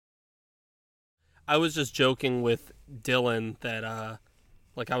I was just joking with Dylan that I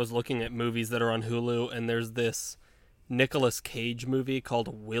was looking at movies that are on Hulu, and there's this Nicolas Cage movie called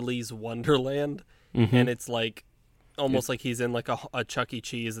Willy's Wonderland, and it's like almost like he's in like a Chuck E.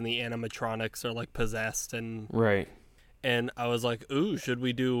 Cheese, and the animatronics are like possessed, and Right. and I was like, ooh, should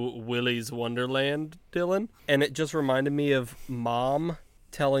we do Willy's Wonderland, Dylan? And it just reminded me of Mom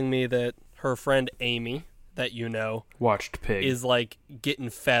telling me that her friend Amy, that you know, Watched Pig. is like getting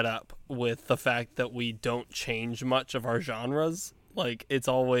fed up with the fact that we don't change much of our genres. Like, it's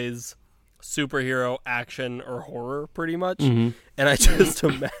always superhero, action, or horror, pretty much. And I just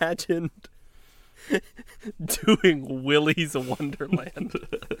imagined doing Willy's Wonderland.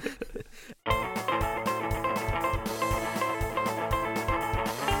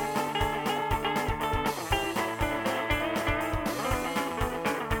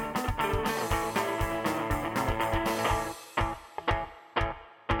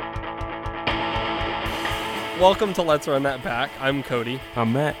 Welcome to Let's Run That Back. I'm Cody.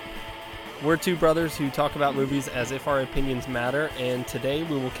 I'm Matt. We're two brothers who talk about movies as if our opinions matter, and today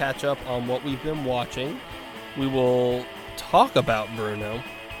we will catch up on what we've been watching. We will talk about Bruno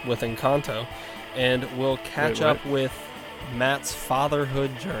with Encanto, and we'll catch up with Matt's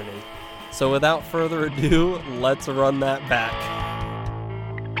fatherhood journey. So without further ado, let's run that back.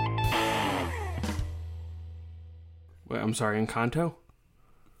 Wait, I'm sorry, Encanto?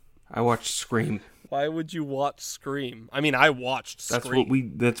 I watched Scream. Why would you watch Scream? I mean, I watched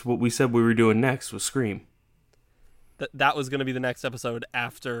Scream. That's what we said we were doing next, was Scream. That was going to be the next episode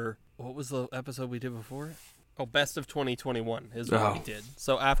after... What was the episode we did before? Oh, Best of 2021 is what we did.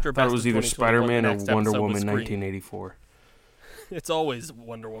 So after Best of 2021, it was either Spider-Man or Wonder Woman was Scream. 1984. It's always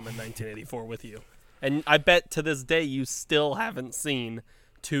Wonder Woman 1984 with you. And I bet to this day you still haven't seen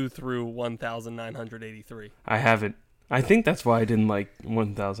 2 through 1983. I haven't. I think that's why I didn't like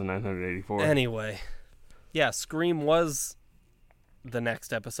 1984. Anyway, yeah, Scream was the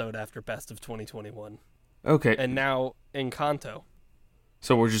next episode after Best of 2021. Okay. And now Encanto.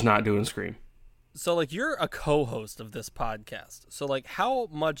 So we're just not doing Scream. So, like, you're a co-host of this podcast. So, like, how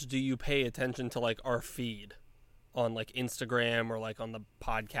much do you pay attention to, like, our feed on, like, Instagram or, like, on the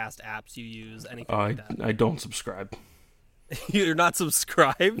podcast apps you use, anything like that? I don't subscribe. You're not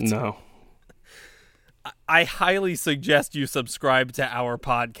subscribed? No. I highly suggest you subscribe to our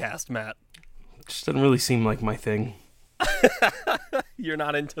podcast, Matt. It just doesn't really seem like my thing. You're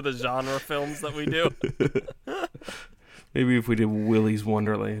not into the genre films that we do? Maybe if we did Willy's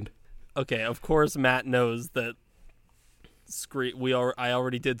Wonderland. Okay, of course Matt knows that Scream. I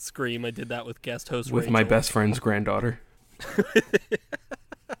already did Scream. I did that with guest host with Rachel. my best friend's granddaughter.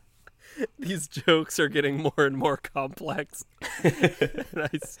 These jokes are getting more and more complex, and I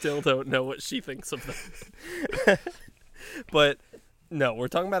still don't know what she thinks of them. But no, we're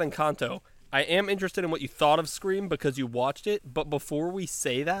talking about Encanto. I am interested in what you thought of Scream because you watched it. But before we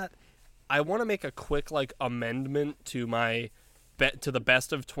say that, I want to make a quick amendment to my to the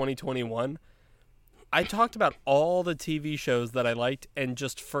Best of 2021. I talked about all the TV shows that I liked and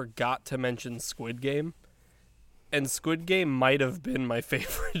just forgot to mention Squid Game. And Squid Game might have been my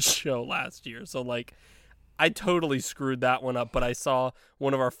favorite show last year. So, I totally screwed that one up, but I saw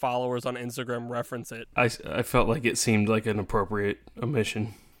one of our followers on Instagram reference it. I felt like it seemed like an appropriate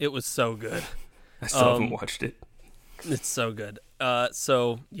omission. It was so good. I still haven't watched it. It's so good.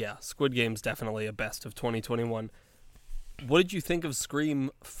 So, yeah, Squid Game's definitely a Best of 2021. What did you think of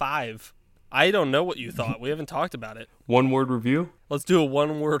Scream 5? I don't know what you thought. We haven't talked about it. One-word review? Let's do a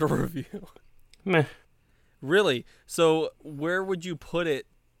one-word review. Meh. Really? So where would you put it?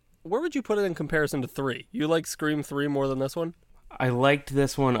 Where would you put it in comparison to 3? You like Scream 3 more than this one? I liked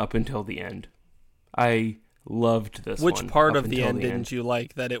this one up until the end. I loved this one. Which part of the end didn't you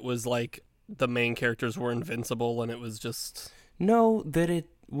like? That it was like the main characters were invincible and it was just... No, that it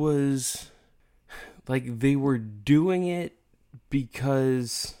was like they were doing it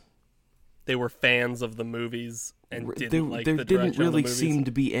because... They were fans of the movies and didn't like the direction of the movies. There didn't really seem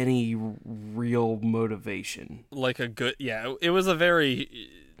to be any real motivation. Like a good... Yeah, it was a very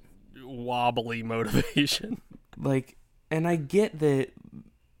wobbly motivation. And I get that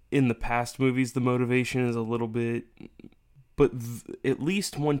in the past movies the motivation is a little bit... But at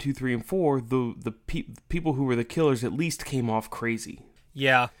least 1, 2, 3, and 4, the people who were the killers at least came off crazy.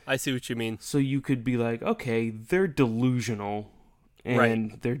 Yeah, I see what you mean. So you could be like, okay, they're delusional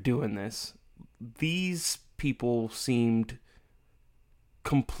and they're doing this. These people seemed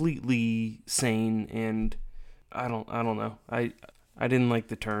completely sane, and I don't know. I didn't like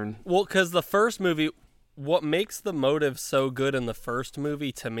the turn. Well, because the first movie, what makes the motive so good in the first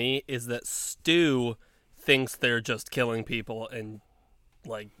movie to me is that Stu thinks they're just killing people and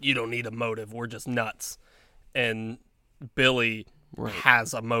like, you don't need a motive. We're just nuts. And Billy Right.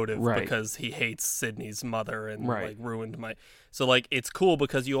 has a motive Right. because he hates Sydney's mother and Right. like ruined my. So like it's cool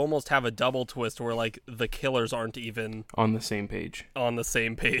because you almost have a double twist where like the killers aren't even On the same page. on the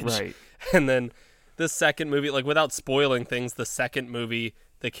same page. Right. And then the second movie, like without spoiling things, the second movie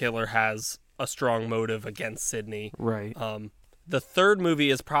the killer has a strong motive against Sydney. Right. The third movie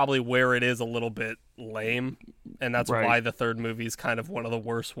is probably where it is a little bit lame, and that's Right. why the third movie is kind of one of the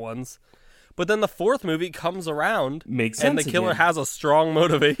worst ones. But then the fourth movie comes around, Makes and sense the killer again. has a strong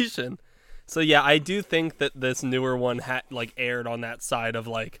motivation. So yeah, I do think that this newer one like aired on that side of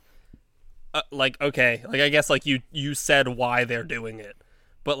like okay, like I guess like you said why they're doing it,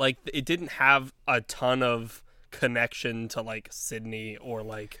 but like it didn't have a ton of connection to like Sydney or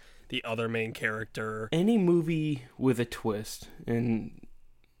like the other main character. Any movie with a twist, and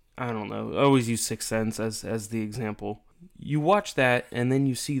I don't know, I always use Sixth Sense as the example. You watch that, and then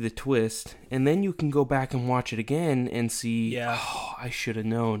you see the twist, and then you can go back and watch it again and see, Yeah. oh, I should have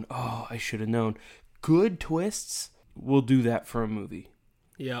known. Oh, I should have known. Good twists will do that for a movie.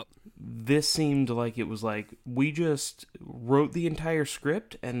 Yep. This seemed like it was like, we just wrote the entire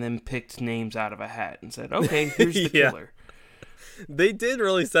script and then picked names out of a hat and said, okay, here's the Yeah. killer. They did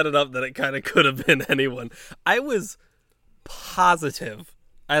really set it up that it kind of could have been anyone. I was positive,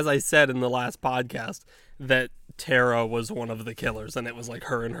 as I said in the last podcast, that Tara was one of the killers, and it was like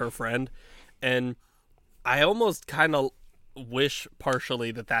her and her friend. And I almost kind of wish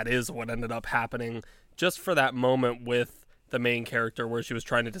partially that is what ended up happening, just for that moment with the main character where she was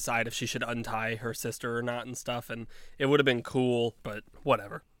trying to decide if she should untie her sister or not and stuff. And it would have been cool, but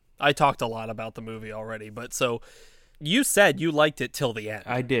whatever. I talked a lot about the movie already, but so you said you liked it till the end.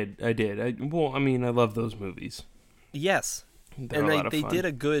 I did. Well, I mean, I love those movies. Yes. They're And a lot of they fun.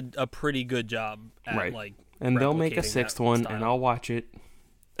 did a pretty good job at Right. like And they'll make a replicating sixth that one, style. and I'll watch it.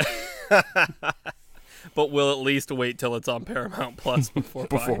 But we'll at least wait till it's on Paramount Plus before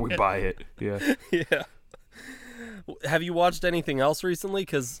buying we it. buy it. Yeah. Yeah. Have you watched anything else recently?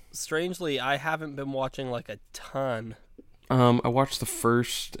 Because strangely, I haven't been watching like a ton. I watched the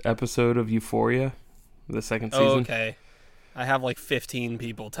first episode of Euphoria, the second season. Oh, okay. I have like 15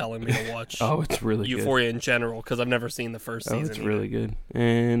 people telling me to watch Oh, it's really Euphoria in general because I've never seen the first good. season. Oh, it's really good.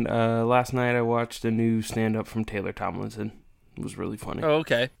 And last night I watched a new stand-up from Taylor Tomlinson. It was really funny. Oh,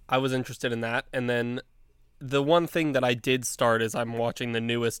 okay. I was interested in that. And then the one thing that I did start is I'm watching the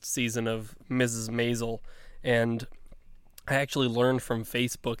newest season of Mrs. Maisel. And I actually learned from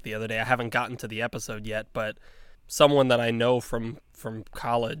Facebook the other day. I haven't gotten to the episode yet, but someone that I know from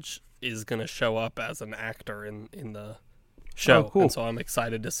college is going to show up as an actor in the show. Oh, cool. And so I'm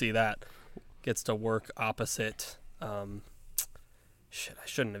excited to see that. Gets to work opposite... shit, I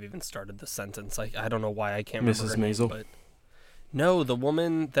shouldn't have even started the sentence. I don't know why I can't remember Mrs. her name, Maisel? but no, the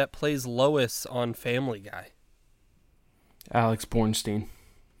woman that plays Lois on Family Guy. Alex Bornstein.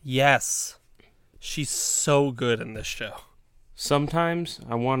 Yes. She's so good in this show. Sometimes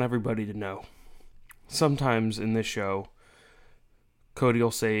I want everybody to know. Sometimes in this show, Cody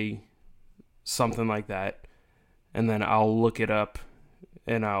will say something like that, and then I'll look it up,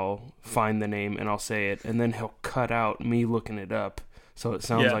 and I'll find the name, and I'll say it, and then he'll cut out me looking it up, so it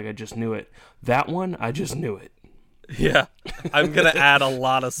sounds Yeah. like I just knew it. That one, I just knew it. Yeah. I'm going to add a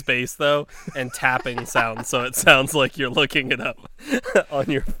lot of space, though, and tapping sounds, so it sounds like you're looking it up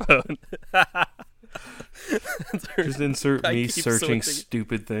on your phone. Just insert I me keep searching switching.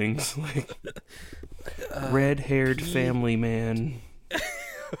 stupid things, like red-haired family man,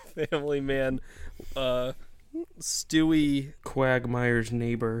 Family Man, Stewie. Quagmire's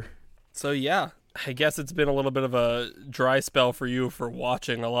neighbor. So, yeah. I guess it's been a little bit of a dry spell for you for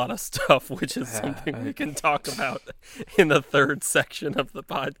watching a lot of stuff, which is something we can talk about in the third section of the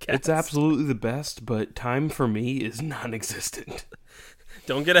podcast. It's absolutely the best, but time for me is non-existent.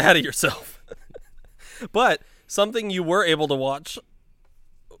 Don't get ahead of yourself. But something you were able to watch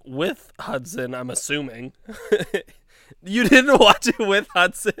with Hudson, I'm assuming. You didn't watch it with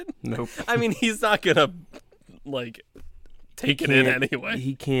Hudson? Nope. I mean, he's not going to, like, take it in anyway.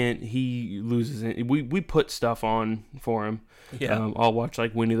 He can't. He loses it. We put stuff on for him. Yeah. I'll watch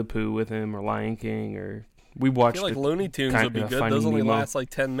like Winnie the Pooh with him or Lion King, or we I watched feel like Looney Tunes would be good. Finding Those only Nemo. last like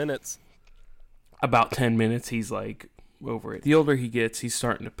 10 minutes. About 10 minutes. He's like over it. The older he gets, he's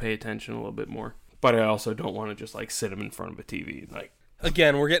starting to pay attention a little bit more. But I also don't want to just like sit him in front of a TV and like.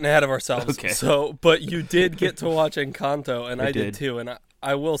 Again, we're getting ahead of ourselves. Okay. So, but you did get to watch Encanto, and I did did. too. And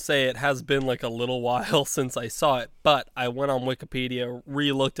I will say it has been like a little while since I saw it, but I went on Wikipedia,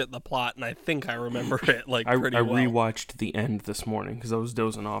 re-looked at the plot, and I think I remember it like I pretty well. rewatched the end this morning because I was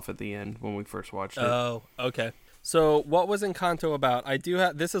dozing off at the end when we first watched it. Oh, okay. So what was Encanto about? I do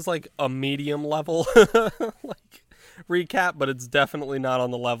have this is like a medium level like recap, but it's definitely not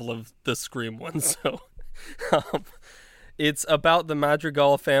on the level of the Scream one. So um, it's about the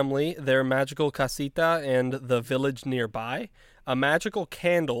Madrigal family, their magical casita, and the village nearby. A magical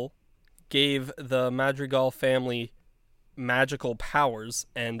candle gave the Madrigal family magical powers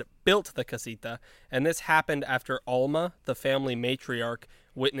and built the casita, and this happened after Alma, the family matriarch,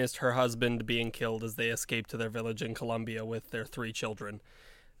 witnessed her husband being killed as they escaped to their village in Colombia with their 3 children.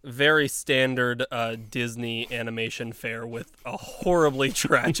 Very standard Disney animation fare with a horribly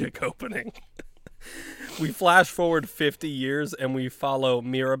tragic opening. We flash forward 50 years and we follow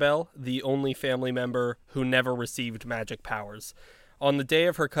Mirabel, the only family member who never received magic powers. On the day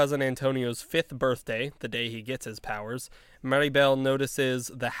of her cousin Antonio's 5th birthday, the day he gets his powers, Maribel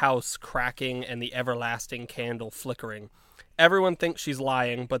notices the house cracking and the everlasting candle flickering. Everyone thinks she's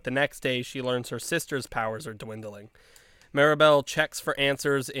lying, but the next day she learns her sister's powers are dwindling. Maribel checks for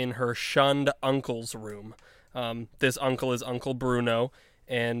answers in her shunned uncle's room. This uncle is Uncle Bruno,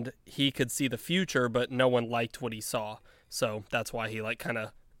 and he could see the future, but no one liked what he saw. So that's why he kind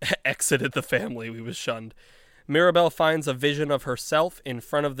of exited the family. He was shunned. Mirabel finds a vision of herself in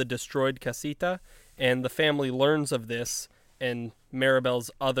front of the destroyed casita, and the family learns of this, and Maribel's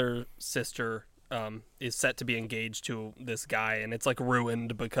other sister is set to be engaged to this guy, and it's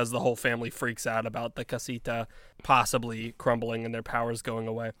ruined because the whole family freaks out about the casita possibly crumbling and their powers going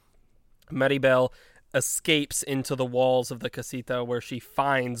away. Maribel escapes into the walls of the casita where she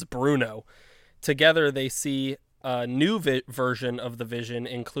finds Bruno. Together they see a new version of the vision,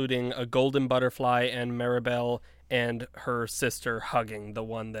 including a golden butterfly and Maribel and her sister hugging, the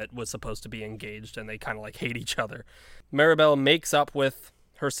one that was supposed to be engaged, and they kind of hate each other. Maribel makes up with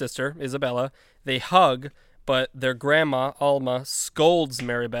her sister, Isabella. They hug, but their grandma, Alma, scolds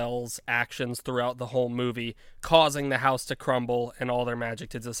Maribel's actions throughout the whole movie, causing the house to crumble and all their magic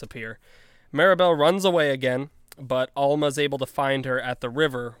to disappear. Maribel runs away again, but Alma's able to find her at the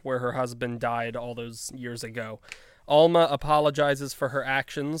river where her husband died all those years ago. Alma apologizes for her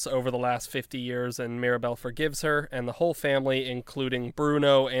actions over the last 50 years, and Maribel forgives her, and the whole family, including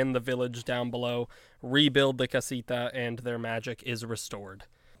Bruno and the village down below, rebuild the casita, and their magic is restored.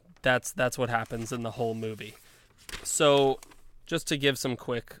 That's what happens in the whole movie. So, just to give some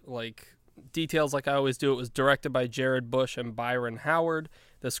quick details, like I always do, it was directed by Jared Bush and Byron Howard.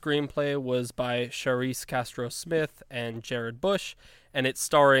 The screenplay was by Charisse Castro-Smith and Jared Bush, and it's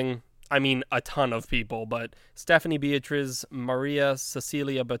starring, a ton of people, but Stephanie Beatriz, Maria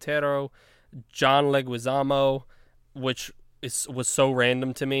Cecilia Botero, John Leguizamo, which was so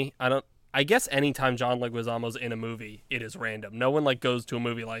random to me. I guess anytime John Leguizamo's in a movie, it is random. No one goes to a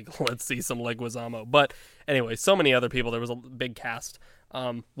movie let's see some Leguizamo. But anyway, so many other people. There was a big cast.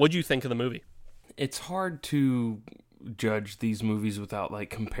 What'd you think of the movie? It's hard to judge these movies without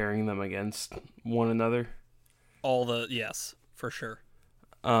comparing them against one another. Yes, for sure.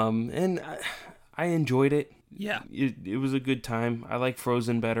 And I enjoyed it. Yeah. It was a good time. I like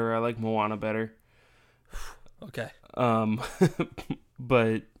Frozen better. I like Moana better. Okay.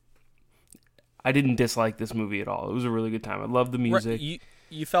 But I didn't dislike this movie at all. It was a really good time. I loved the music.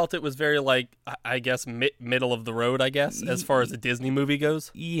 You felt it was very I guess middle of the road, I guess, as far as a Disney movie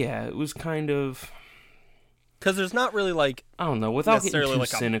goes. Yeah, it was kind of, because there's not really I don't know, without getting too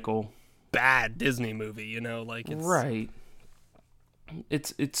cynical, bad Disney movie, it's right.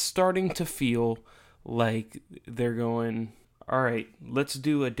 It's starting to feel like they're going, all right, let's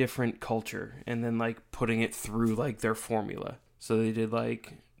do a different culture, and then putting it through their formula. So they did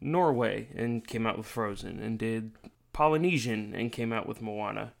Norway and came out with Frozen, and did Polynesian and came out with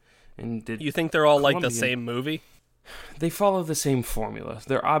Moana, and did. You think they're all Colombian. the same movie? They follow the same formula.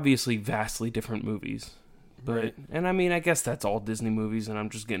 They're obviously vastly different movies. But right. And I guess that's all Disney movies, and I'm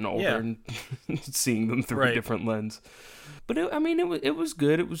just getting older and seeing them through a different lens. But it was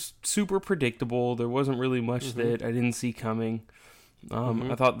good. It was super predictable. There wasn't really much that I didn't see coming.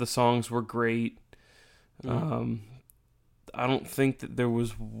 I thought the songs were great. I don't think that there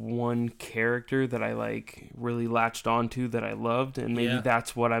was one character that I really latched onto that I loved, and maybe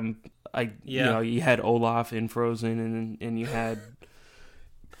that's what you had Olaf in Frozen, and you had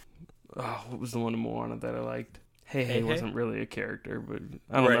what was the one in Moana that I liked? Hey wasn't really a character, but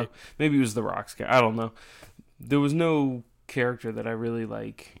I don't know. Maybe it was the Rock's character. I don't know. There was no character that I really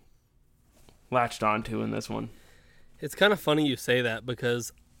latched onto in this one. It's kind of funny you say that,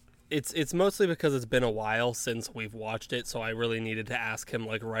 because it's mostly because it's been a while since we've watched it, so I really needed to ask him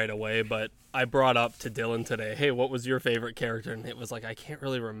right away. But I brought up to Dylan today, hey, what was your favorite character? And it was I can't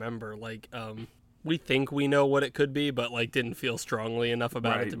really remember. we think we know what it could be, but like didn't feel strongly enough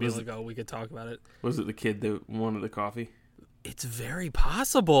about Right. it to be like, oh, we could talk about it. Was it the kid that wanted the coffee? It's very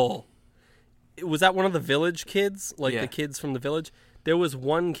possible. Was that one of the village kids? Like Yeah. the kids from the village? There was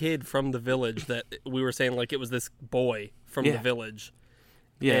one kid from the village that we were saying like it was this boy from the Yeah. village.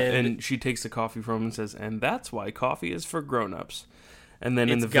 Yeah, And- and she takes the coffee from him and says, "And that's why coffee is for grown-ups." And then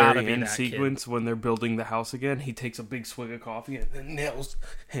in It's the gotta very be end that kid. sequence, when they're building the house again, he takes a big swig of coffee and then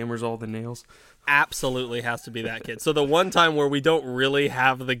hammers all the nails. Absolutely has to be that kid. So the one time where we don't really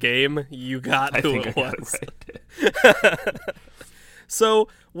have the game, you got I who think it I got was. it right. So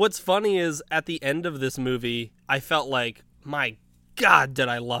what's funny is at the end of this movie, I felt like, my God, did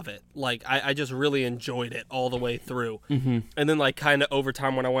I love it. Like, I just really enjoyed it all the way through. Mm-hmm. And then, like, kind of over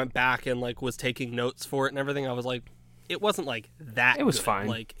time when I went back and, like, was taking notes for it and everything, I was like, it wasn't, like, that It was good. fine.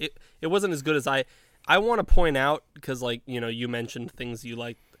 Like, it wasn't as good as I want to point out, because, like, you know, you mentioned things you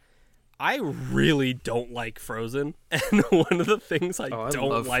like. I really don't like Frozen. And one of the things I I don't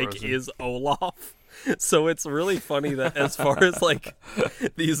love like Frozen. is Olaf. So it's really funny that as far as like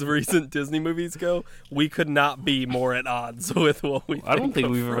these recent Disney movies go, we could not be more at odds with what we think I don't think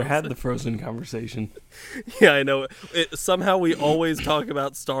of we've ever had Frozen. the Frozen conversation. Yeah, I know. Somehow we always talk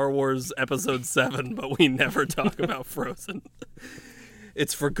about Star Wars Episode 7, but we never talk about Frozen.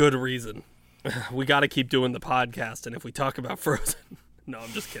 It's for good reason. We got to keep doing the podcast, and if we talk about Frozen... No,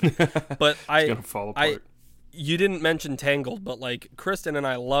 I'm just kidding. But It's gonna fall apart. You didn't mention Tangled, but like Kristen and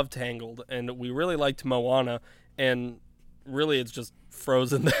I love Tangled, and we really liked Moana, and really it's just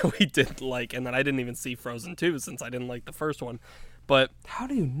Frozen that we didn't like, and then I didn't even see Frozen 2 since I didn't like the first one. But How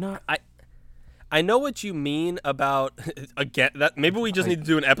do you not? I know what you mean about again that maybe we just need to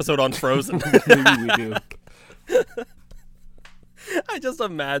do an episode on Frozen. Maybe we do. I just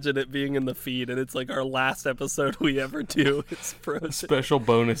imagine it being in the feed, and it's like our last episode we ever do. It's Frozen. Special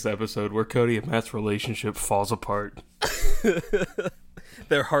bonus episode where Cody and Matt's relationship falls apart.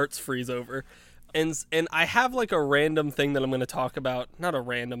 Their hearts freeze over. And I have like a random thing that I'm going to talk about. Not a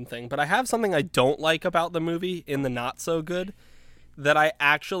random thing, but I have something I don't like about the movie in the not so good that I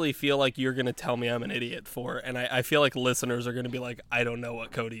actually feel like you're going to tell me I'm an idiot for. And I feel like listeners are going to be like, I don't know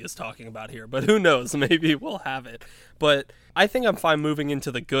what Cody is talking about here, but who knows? Maybe we'll have it. But I think I'm fine moving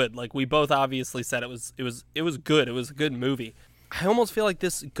into the good. Like we both obviously said it was good. It was a good movie. I almost feel like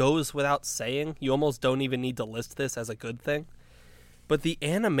this goes without saying. You almost don't even need to list this as a good thing. But the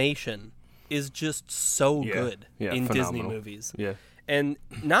animation is just so good in Disney phenomenal. movies. Yeah. And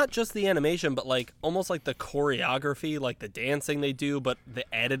not just the animation, but like almost like the choreography, like the dancing they do, but the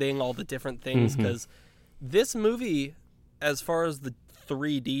editing, all the different things. Because this movie, as far as the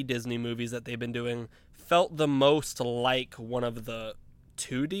 3D Disney movies that they've been doing, felt the most like one of the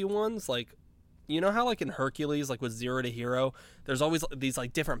 2D ones. Like, you know how like in Hercules, like with Zero to Hero, there's always these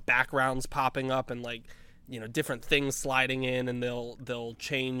like different backgrounds popping up and like, you know, different things sliding in, and they'll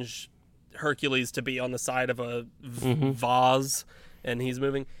change Hercules to be on the side of a vase and he's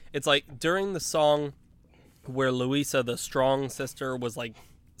moving. It's like during the song where Louisa, the strong sister, was like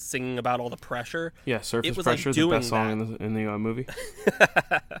singing about all the pressure, Yeah, Surface It was, like, Pressure, the doing best song in the movie.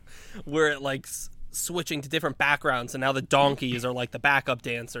 where it like switching to different backgrounds, and now the donkeys are like the backup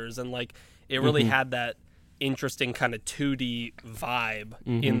dancers, and like it really had that interesting kind of 2D vibe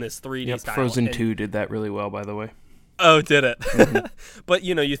in this 3D Yep, style. Frozen And- 2 did that really well, by the way. Oh, did it? But,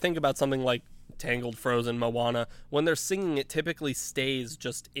 you know, you think about something like Tangled, Frozen, Moana. When they're singing, it typically stays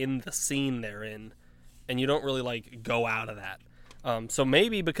just in the scene they're in, and you don't really, like, go out of that. So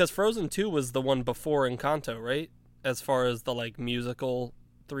maybe because Frozen 2 was the one before Encanto, right? As far as the, like, musical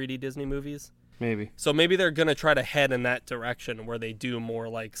 3D Disney movies. Maybe. So maybe they're going to try to head in that direction where they do more,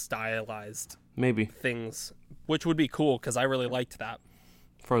 like, stylized Maybe. things, which would be cool because I really liked that.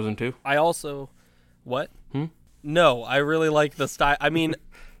 Frozen 2. I also... What? No, I really like the style. I mean,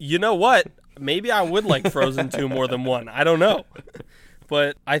 you know what? Maybe I would like Frozen 2 more than 1. I don't know.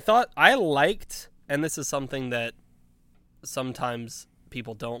 But I thought I liked, and this is something that sometimes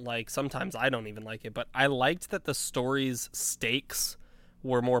people don't like, sometimes I don't even like it, but I liked that the story's stakes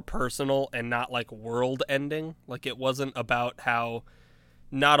were more personal and not like world ending. Like it wasn't about how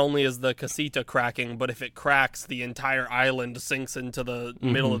not only is the casita cracking, but if it cracks, the entire island sinks into the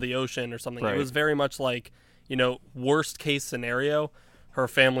middle of the ocean or something. Right. It was very much like, you know, worst case scenario, her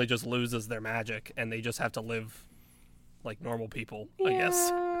family just loses their magic and they just have to live like normal people, I guess.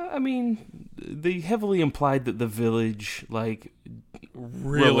 I mean, they heavily implied that the village, like,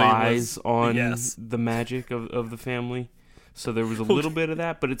 Really relies on yes. the magic of the family. So there was a little bit of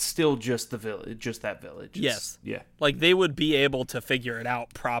that, but it's still just the village, just that village. Yes. Yeah. Like they would be able to figure it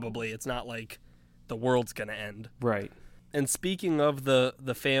out probably. It's not like the world's going to end. Right. And speaking of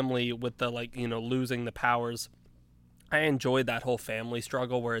the family with the, like, you know, losing the powers, I enjoyed that whole family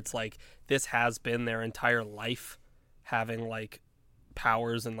struggle where it's like this has been their entire life, having like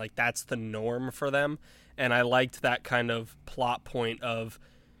powers, and like that's the norm for them. And I liked that kind of plot point of,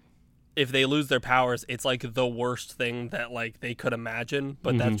 if they lose their powers, it's like the worst thing that like they could imagine,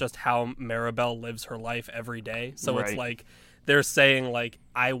 but that's just how Maribel lives her life every day. So it's like they're saying like,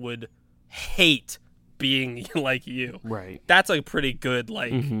 I would hate being like you. Right. That's a pretty good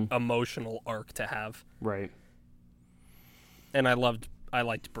like emotional arc to have. Right. And I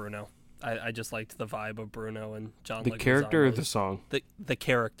liked Bruno. I just liked the vibe of Bruno and John. The character or the song? The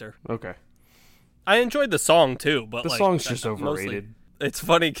character. Okay. I enjoyed the song too, but the like, song's just overrated. Mostly, it's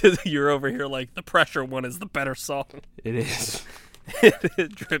funny because you're over here like the pressure one is the better song. It is.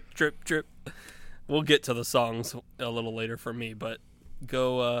 Drip, drip, drip. We'll get to the songs a little later for me, but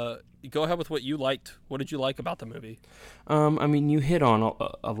go ahead with what you liked. What did you like about the movie? I mean, you hit on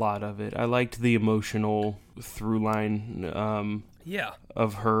a lot of it. I liked the emotional through line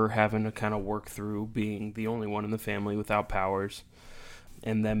of her having to kind of work through being the only one in the family without powers,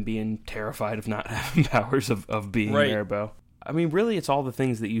 and them being terrified of not having powers of being Maribel. I mean, really, it's all the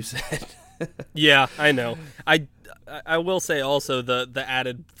things that you said. Yeah, I know. I will say also the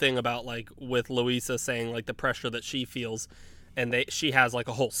added thing about like with Luisa saying like the pressure that she feels, and she has like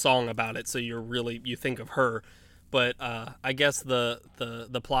a whole song about it, so you think of her. But I guess the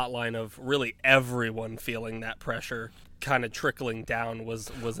plot line of really everyone feeling that pressure kind of trickling down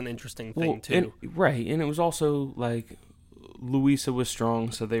was an interesting thing too. And it was also like Luisa was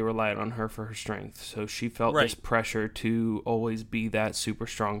strong, so they relied on her for her strength. So she felt this pressure to always be that super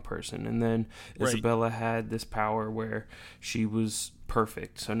strong person. And then Isabella had this power where she was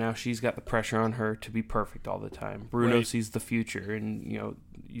perfect. So now she's got the pressure on her to be perfect all the time. Bruno sees the future, and you know,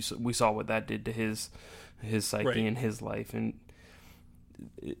 we saw what that did to his psyche and his life, and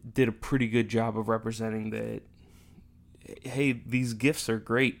it did a pretty good job of representing that. Hey, these gifts are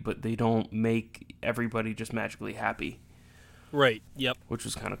great, but they don't make everybody just magically happy. Right, yep. Which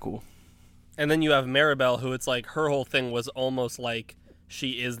was kind of cool. And then you have Maribel, who it's like her whole thing was almost like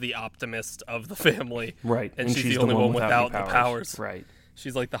she is the optimist of the family. Right. And she's the only one without the powers. Right.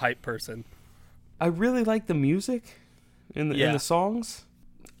 She's like the hype person. I really like the music in the songs.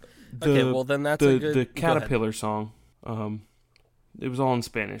 Okay, well then that's a good... The Caterpillar song, it was all in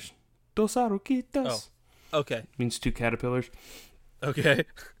Spanish. Dos aroquitas. Oh, okay. Means two caterpillars. Okay.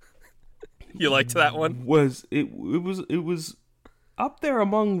 You liked that one? It was up there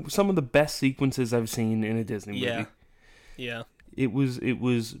among some of the best sequences I've seen in a Disney movie. Yeah. It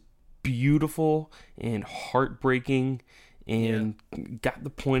was beautiful and heartbreaking and got the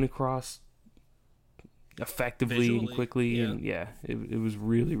point across effectively visually, and quickly, and it was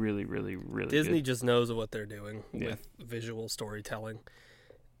really, really, really, really Disney good. just knows what they're doing with visual storytelling.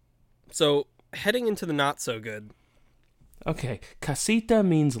 So, heading into the not so good. Okay, casita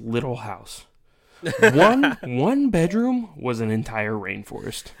means little house. One bedroom was an entire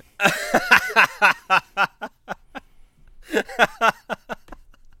rainforest.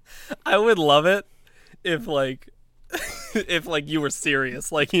 I would love it if you were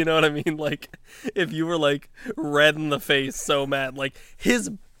serious, like, you know what I mean? Like, if you were like red in the face so mad, like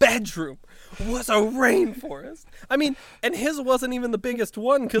his bedroom was a rainforest. I mean, and his wasn't even the biggest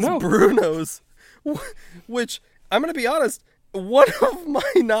one, because Bruno's, which I'm going to be honest, one of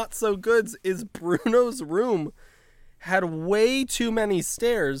my not so goods is Bruno's room had way too many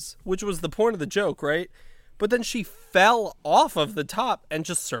stairs, which was the point of the joke, right? But then she fell off of the top and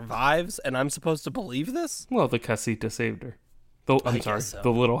just survives, and I'm supposed to believe this? Well, the casita saved her. The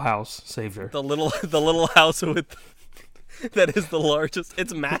little house saved her. The little house with that is the largest.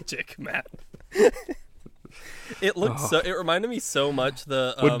 It's magic, Matt. It looked It reminded me so much.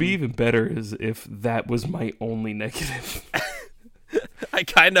 Would be even better is if that was my only negative. I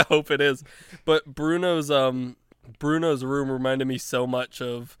kind of hope it is, but Bruno's room reminded me so much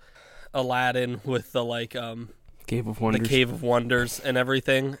of Aladdin with the Cave of Wonders. The Cave of Wonders and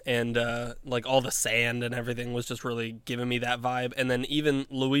everything, and like all the sand and everything was just really giving me that vibe. And then even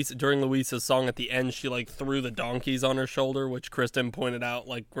during Luisa's song at the end, she like threw the donkeys on her shoulder, which Kristen pointed out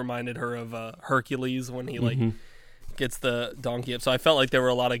like reminded her of Hercules when he like gets the donkey up. So I felt like there were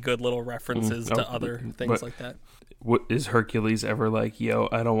a lot of good little references to other things like that. What is Hercules ever like? Yo,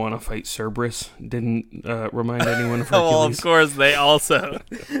 I don't want to fight Cerberus. Didn't remind anyone of Hercules. Well, of course they also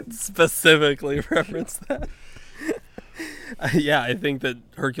specifically referenced that. Yeah, I think that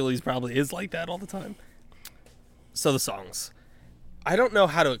Hercules probably is like that all the time. So the songs. I don't know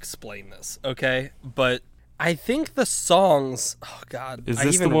how to explain this, okay? But I think the songs... Oh, God. Is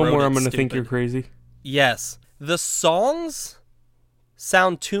this the one where I'm going to think you're crazy? Yes. The songs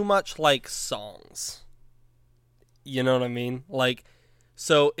sound too much like songs. You know what I mean? Like,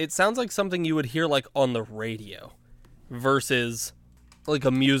 so it sounds like something you would hear like on the radio versus like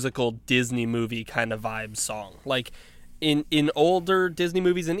a musical Disney movie kind of vibe song. Like in older Disney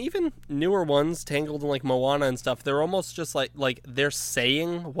movies and even newer ones, Tangled and like Moana and stuff, they're almost just like they're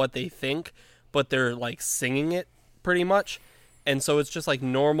saying what they think, but they're like singing it pretty much. And so it's just like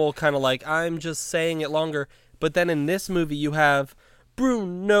normal kind of like I'm just saying it longer. But then in this movie you have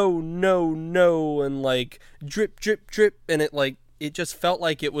Bruno, no, and like drip, drip, drip, and it just felt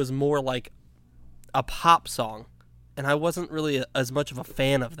like it was more like a pop song, and I wasn't really as much of a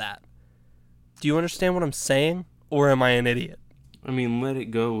fan of that. Do you understand what I'm saying, or am I an idiot? I mean, Let It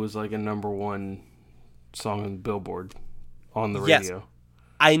Go was like a #1 song on Billboard on the Yes, radio.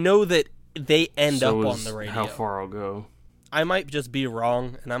 I know that they end So up on is the radio. How Far I'll Go. I might just be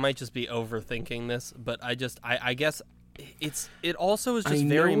wrong, and I might just be overthinking this, but I guess it also is just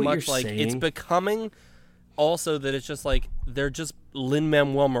very much like it's becoming also that it's just like they're just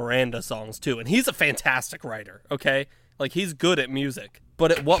Lin-Manuel Miranda songs too, and he's a fantastic writer, okay? Like he's good at music,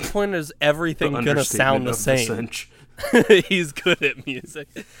 but at what point is everything gonna sound the same? He's good at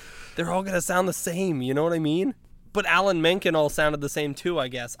music. They're all gonna sound the same, you know what I mean? But Alan Menken all sounded the same too, I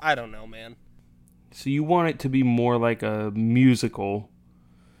guess. I don't know, man. So you want it to be more like a musical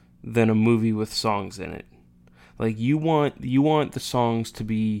than a movie with songs in it. Like you want the songs to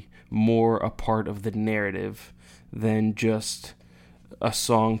be more a part of the narrative than just a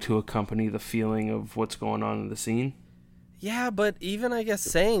song to accompany the feeling of what's going on in the scene. Yeah, but even I guess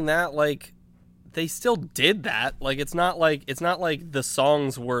saying that, like, they still did that. Like it's not like the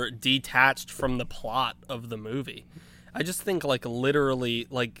songs were detached from the plot of the movie. I just think like literally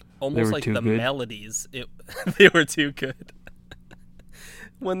like almost like the good. Melodies, they were too good.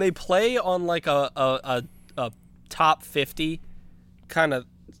 When they play on like a top 50 kind of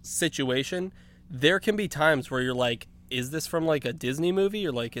situation, there can be times where you're like, is this from like a Disney movie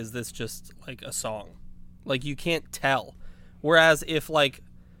or like is this just like a song? Like you can't tell. Whereas if like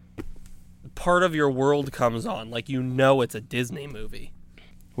Part of Your World comes on, like you know it's a Disney movie.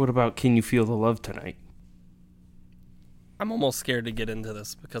 What about Can You Feel the Love Tonight? I'm almost scared to get into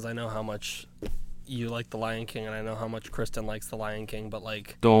this because I know how much you like The Lion King and I know how much Kristen likes The Lion King, but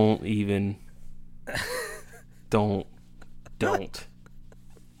like... Don't even... Don't.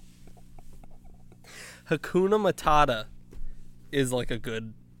 Hakuna Matata is like a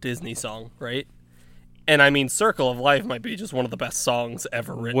good Disney song, right? And I mean, Circle of Life might be just one of the best songs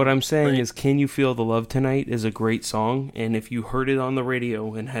ever written. What I'm saying right? is Can You Feel the Love Tonight is a great song, and if you heard it on the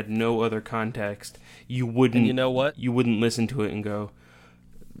radio and had no other context, you wouldn't... And you know what? You wouldn't listen to it and go,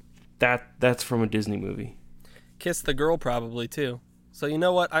 that's from a Disney movie. Kiss the Girl probably, too. So you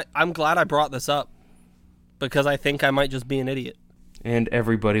know what? I'm glad I brought this up, because I think I might just be an idiot. And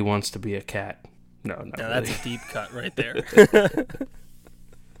Everybody Wants to Be a Cat. No, not now, really. That's a deep cut right there.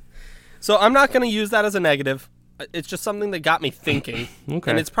 So I'm not going to use that as a negative. It's just something that got me thinking. Okay.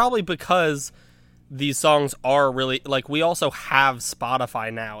 And it's probably because these songs are really, like, we also have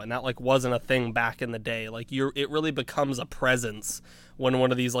Spotify now, and that, like, wasn't a thing back in the day. Like, it really becomes a presence when one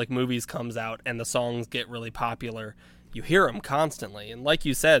of these, like, movies comes out and the songs get really popular. You hear them constantly. And like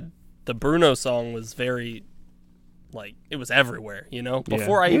you said, the Bruno song was very, like, it was everywhere, you know?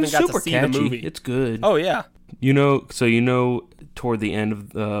 Before I even got to see catchy. the movie. It's good. Oh, yeah. Toward the end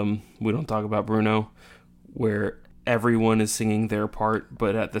of We Don't Talk About Bruno, where everyone is singing their part,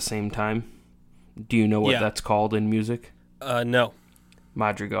 but at the same time. Do you know what that's called in music? No.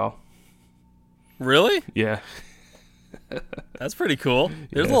 Madrigal. Really? Yeah. That's pretty cool.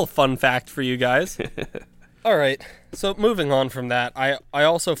 There's a little fun fact for you guys. All right. So moving on from that, I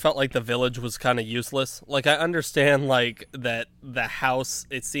also felt like the village was kind of useless. Like I understand like that the house,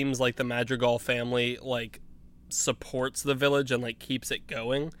 it seems like the Madrigal family like supports the village and like keeps it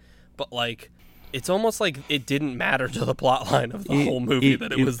going, but like it's almost like it didn't matter to the plot line of the whole movie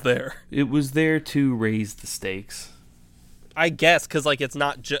that it was there. It was there to raise the stakes, I guess, because like it's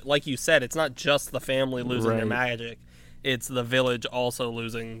not like you said, it's not just the family losing their magic, it's the village also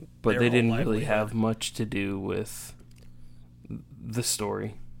losing. But their they didn't whole really livelihood. have much to do with the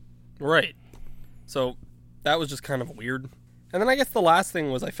story, right? So that was just kind of weird. And then I guess the last thing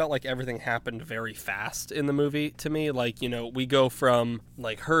was I felt like everything happened very fast in the movie to me. Like, you know, we go from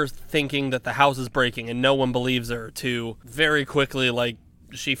like her thinking that the house is breaking and no one believes her to very quickly like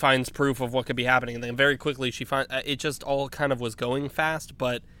she finds proof of what could be happening, and then very quickly she finds it. Just all kind of was going fast,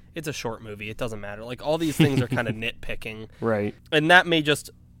 but it's a short movie. It doesn't matter. Like all these things are kind of nitpicking, right? And that may just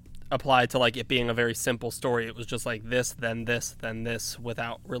apply to like it being a very simple story. It was just like this, then this, then this,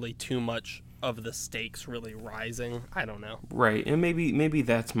 without really too much of the stakes really rising. I don't know. Right, and maybe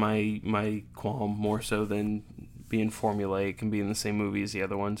that's my qualm more so than being formulaic and being the same movie as the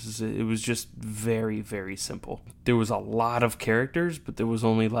other ones. Is it was just very, very simple. There was a lot of characters, but there was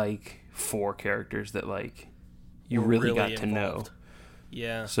only like 4 characters that like you really got to know.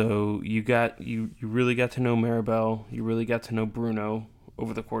 Yeah. So you really got to know Maribel. You really got to know Bruno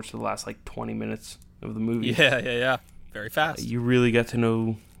over the course of the last like 20 minutes of the movie. Yeah. Very fast. You really got to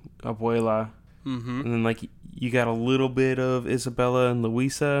know Abuela. Mm-hmm. And then like you got a little bit of Isabella and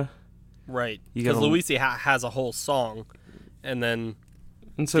Luisa. Right. Because Luisa has a whole song, and then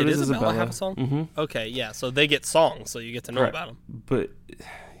so did does Isabella have a song? Mm-hmm. Okay, yeah. So they get songs, so you get to know about them. But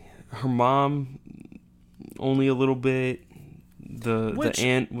her mom, only a little bit. The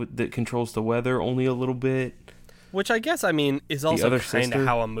aunt that controls the weather, only a little bit. Which I guess, I mean, is also kind of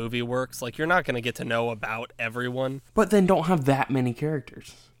how a movie works. Like, you're not going to get to know about everyone. But then don't have that many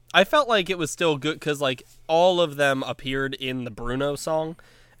characters. I felt like it was still good because, like, all of them appeared in the Bruno song.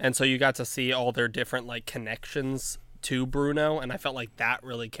 And so you got to see all their different, like, connections to Bruno. And I felt like that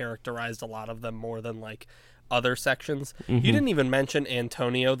really characterized a lot of them more than, like, other sections. Mm-hmm. You didn't even mention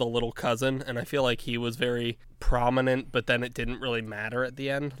Antonio, the little cousin. And I feel like he was very prominent, but then it didn't really matter at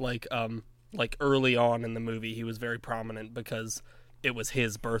the end. Like early on in the movie, he was very prominent because it was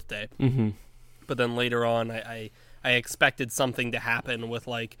his birthday. Mm-hmm. But then later on, I expected something to happen with,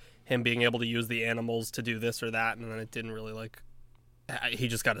 like, him being able to use the animals to do this or that. And then it didn't really, like... He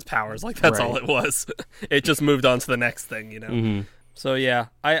just got his powers. Like, that's all it was. It just moved on to the next thing, you know? Mm-hmm. So, yeah,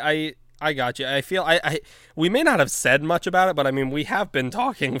 I got you. I feel we may not have said much about it, but, I mean, we have been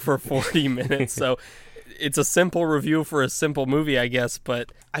talking for 40 minutes, so it's a simple review for a simple movie, I guess,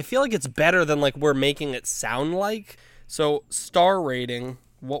 but I feel like it's better than, like, we're making it sound like. So, star rating,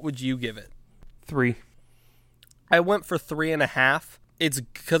 what would you give it? 3. I went for 3.5. It's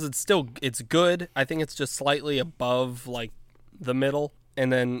because it's good. I think it's just slightly above, like, the middle,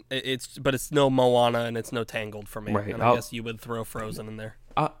 and then it's no Moana and it's no Tangled for me. Right. And I guess you would throw Frozen in there.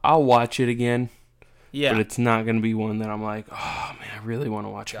 I'll watch it again. Yeah, but it's not going to be one that I'm like, oh man, I really want to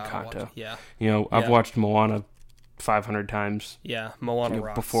watch Encanto. Yeah, you know, I've watched Moana 500 times. Yeah, Moana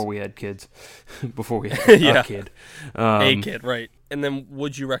rocks. Before we had kids, before we had a kid, a kid, right? And then,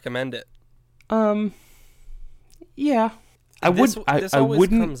 would you recommend it? Yeah, I would. This I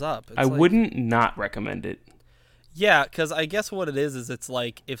wouldn't. Comes up. I wouldn't not recommend it. Yeah, because I guess what it is it's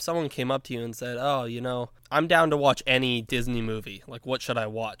like if someone came up to you and said, oh, you know, I'm down to watch any Disney movie. Like, what should I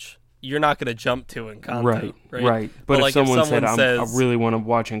watch? You're not going to jump to Encanto. Right. But if, like, someone said, I really want to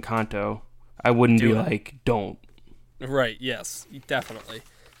watch Encanto, I wouldn't be like, don't. Right, yes, definitely.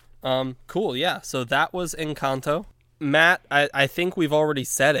 Cool, yeah. So that was Encanto. Matt, I think we've already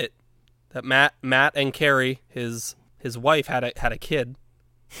said it, that Matt and Carrie, his wife, had a kid.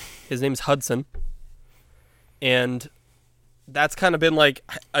 His name's Hudson. And that's kind of been like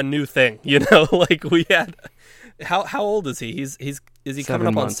a new thing, you know. Like we had, how old is he? Is he coming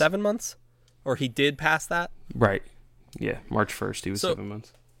up on 7 months, or he did pass that? Right. Yeah, March 1st. He was 7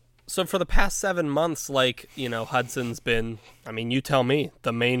 months. So for the past 7 months, like, you know, Hudson's been, I mean, you tell me,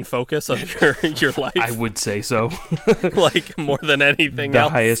 the main focus of your life. I would say so. Like more than anything else.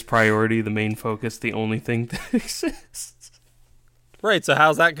 The highest priority, the main focus, the only thing that exists. Right. So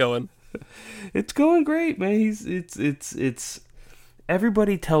how's that going? It's going great, man. It's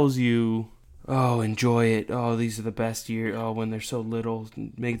everybody tells you, oh, enjoy it. Oh, these are the best years. Oh, when they're so little,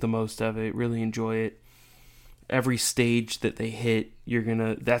 make the most of it. Really enjoy it. Every stage that they hit,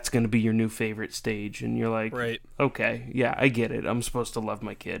 that's gonna be your new favorite stage, and you're like, right, okay, yeah, I get it. I'm supposed to love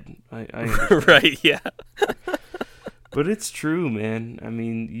my kid. I right, yeah. But it's true, man. I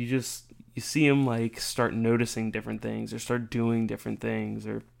mean, you see him like start noticing different things, or start doing different things,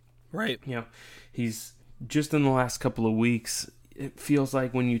 or right. You know, he's just in the last couple of weeks, it feels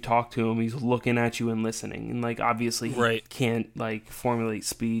like when you talk to him, he's looking at you and listening. And, like, obviously he can't, like, formulate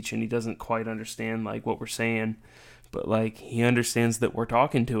speech, and he doesn't quite understand, like, what we're saying. But, like, he understands that we're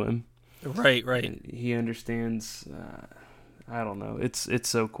talking to him. Right. And he understands, I don't know. It's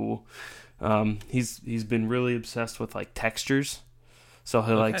so cool. He's been really obsessed with, like, textures. So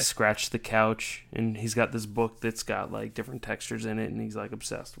he'll, like, scratch the couch, and he's got this book that's got, like, different textures in it, and he's, like,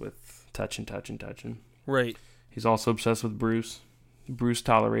 obsessed with touching. Right. He's also obsessed with Bruce. Bruce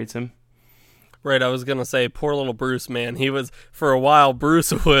tolerates him. Right, I was going to say, poor little Bruce, man. He was, for a while,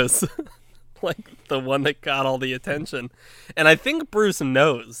 Bruce was, like, the one that got all the attention. And I think Bruce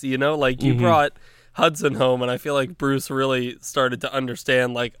knows, you know? Like, you brought Hudson home, and I feel like Bruce really started to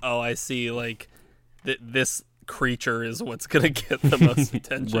understand, like, oh, I see, like, this creature is what's going to get the most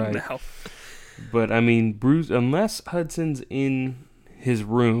attention now. But, I mean, Bruce, unless Hudson's in his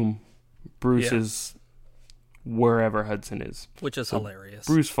room Bruce is wherever Hudson is. Which is hilarious.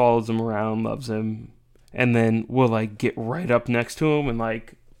 Bruce follows him around, loves him, and then will, like, get right up next to him and,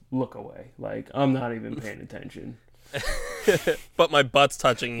 like, look away. Like, I'm not even paying attention. But my butt's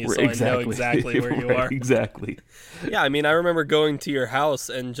touching you, so Exactly. I know exactly where you are. Exactly. Yeah, I mean, I remember going to your house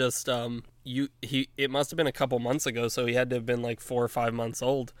and just it must have been a couple months ago, so he had to have been like 4 or 5 months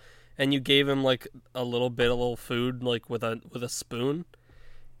old, and you gave him like a little food, like with a spoon,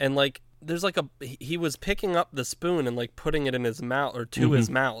 and like there's like he was picking up the spoon and like putting it in his mouth or to his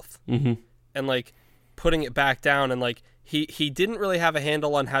mouth, and like putting it back down, and like he didn't really have a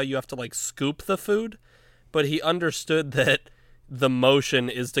handle on how you have to like scoop the food, but he understood that the motion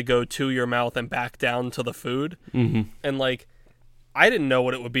is to go to your mouth and back down to the food. And like, I didn't know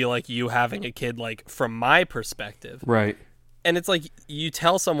what it would be like you having a kid, like from my perspective. Right. And it's like, you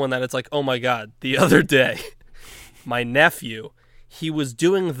tell someone that, it's like, oh my God, the other day, my nephew, he was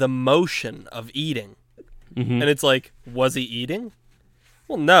doing the motion of eating. And it's like, was he eating?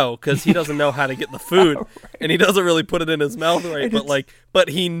 Well, no, because he doesn't know how to get the food, right. And he doesn't really put it in his mouth right. But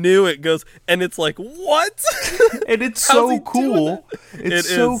he knew it goes, and it's like, what? And it's so cool. It's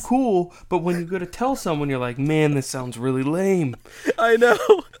so cool. But when you go to tell someone, you're like, man, this sounds really lame. I know.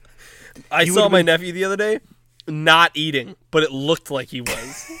 I saw my nephew the other day, not eating, but it looked like he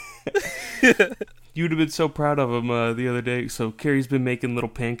was. You would have been so proud of him the other day. So Carrie's been making little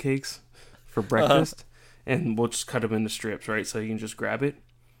pancakes for breakfast. And we'll just cut them into strips, right? So you can just grab it.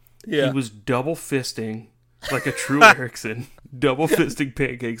 Yeah. He was double fisting, like a true Erickson, double fisting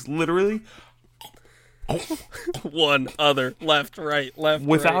pancakes, literally. One, other, left, right.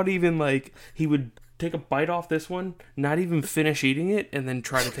 Without even, like, he would take a bite off this one, not even finish eating it, and then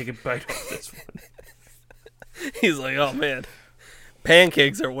try to take a bite off this one. He's like, oh man,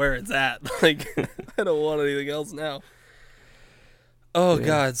 pancakes are where it's at. Like, I don't want anything else now. Oh yeah.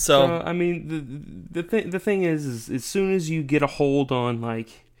 God! So I mean, the thing is as soon as you get a hold on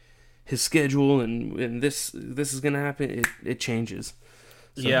like his schedule and this is gonna happen, it changes.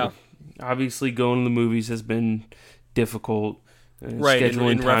 So, yeah. Obviously, going to the movies has been difficult. Right.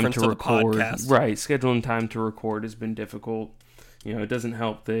 Scheduling in time to record. Podcast. Right. Scheduling time to record has been difficult. You know, it doesn't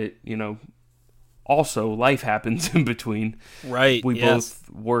help that also life happens in between. Right. We both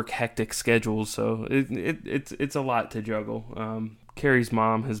work hectic schedules, so it's a lot to juggle. Carrie's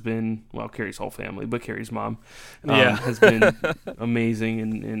mom has been, well, Carrie's whole family, but Carrie's mom has been amazing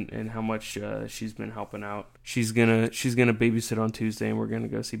in how much she's been helping out. She's gonna babysit on Tuesday, and we're gonna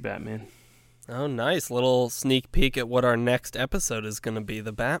go see Batman. Oh, nice. Little sneak peek at what our next episode is gonna be,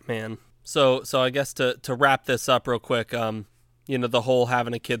 the Batman. So I guess to wrap this up real quick, the whole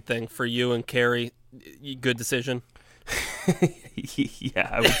having a kid thing for you and Carrie, good decision? Yeah,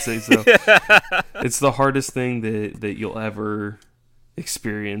 I would say so. It's the hardest thing that you'll ever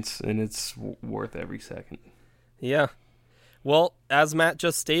experience, and it's worth every second. Yeah. Well, as Matt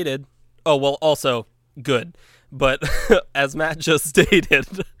just stated, also good, but as Matt just stated,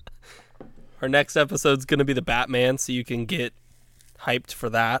 our next episode's going to be the Batman, so you can get hyped for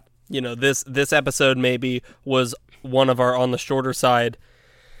that. This episode maybe was one of our on the shorter side.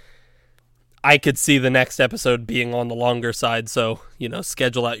 I could see the next episode being on the longer side, so,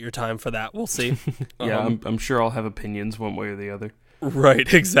 schedule out your time for that. We'll see. Yeah, I'm sure I'll have opinions one way or the other.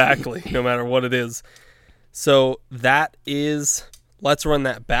 Right, exactly, no matter what it is. So that is Let's Run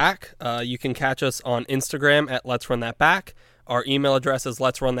That Back. You can catch us on Instagram at Let's Run That Back. Our email address is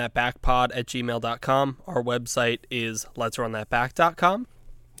letsrunthatbackpod@gmail.com. Our website is letsrunthatback.com.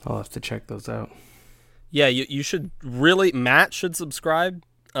 I'll have to check those out. Yeah, you should really, Matt should subscribe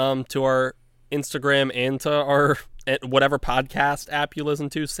to our Instagram and to our whatever podcast app you listen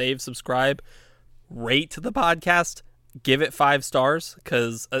to. Save, subscribe, rate the podcast, give it 5 stars,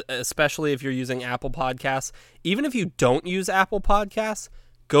 because especially if you're using Apple Podcasts, even if you don't use Apple Podcasts,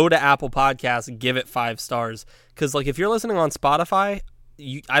 go to Apple Podcasts, give it 5 stars, because like if you're listening on Spotify,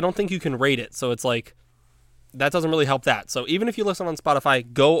 I don't think you can rate it, so it's like that doesn't really help that. So even if you listen on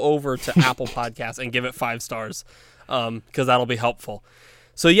Spotify, go over to Apple Podcasts and give it 5 stars, because that'll be helpful.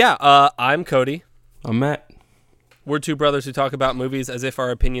 So yeah, I'm Cody. I'm Matt. We're two brothers who talk about movies as if our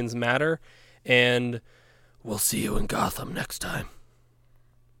opinions matter, and we'll see you in Gotham next time.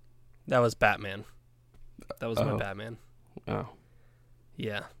 That was Batman. That was my Batman. Oh.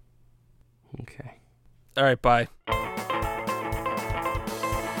 Yeah. Okay. All right, bye.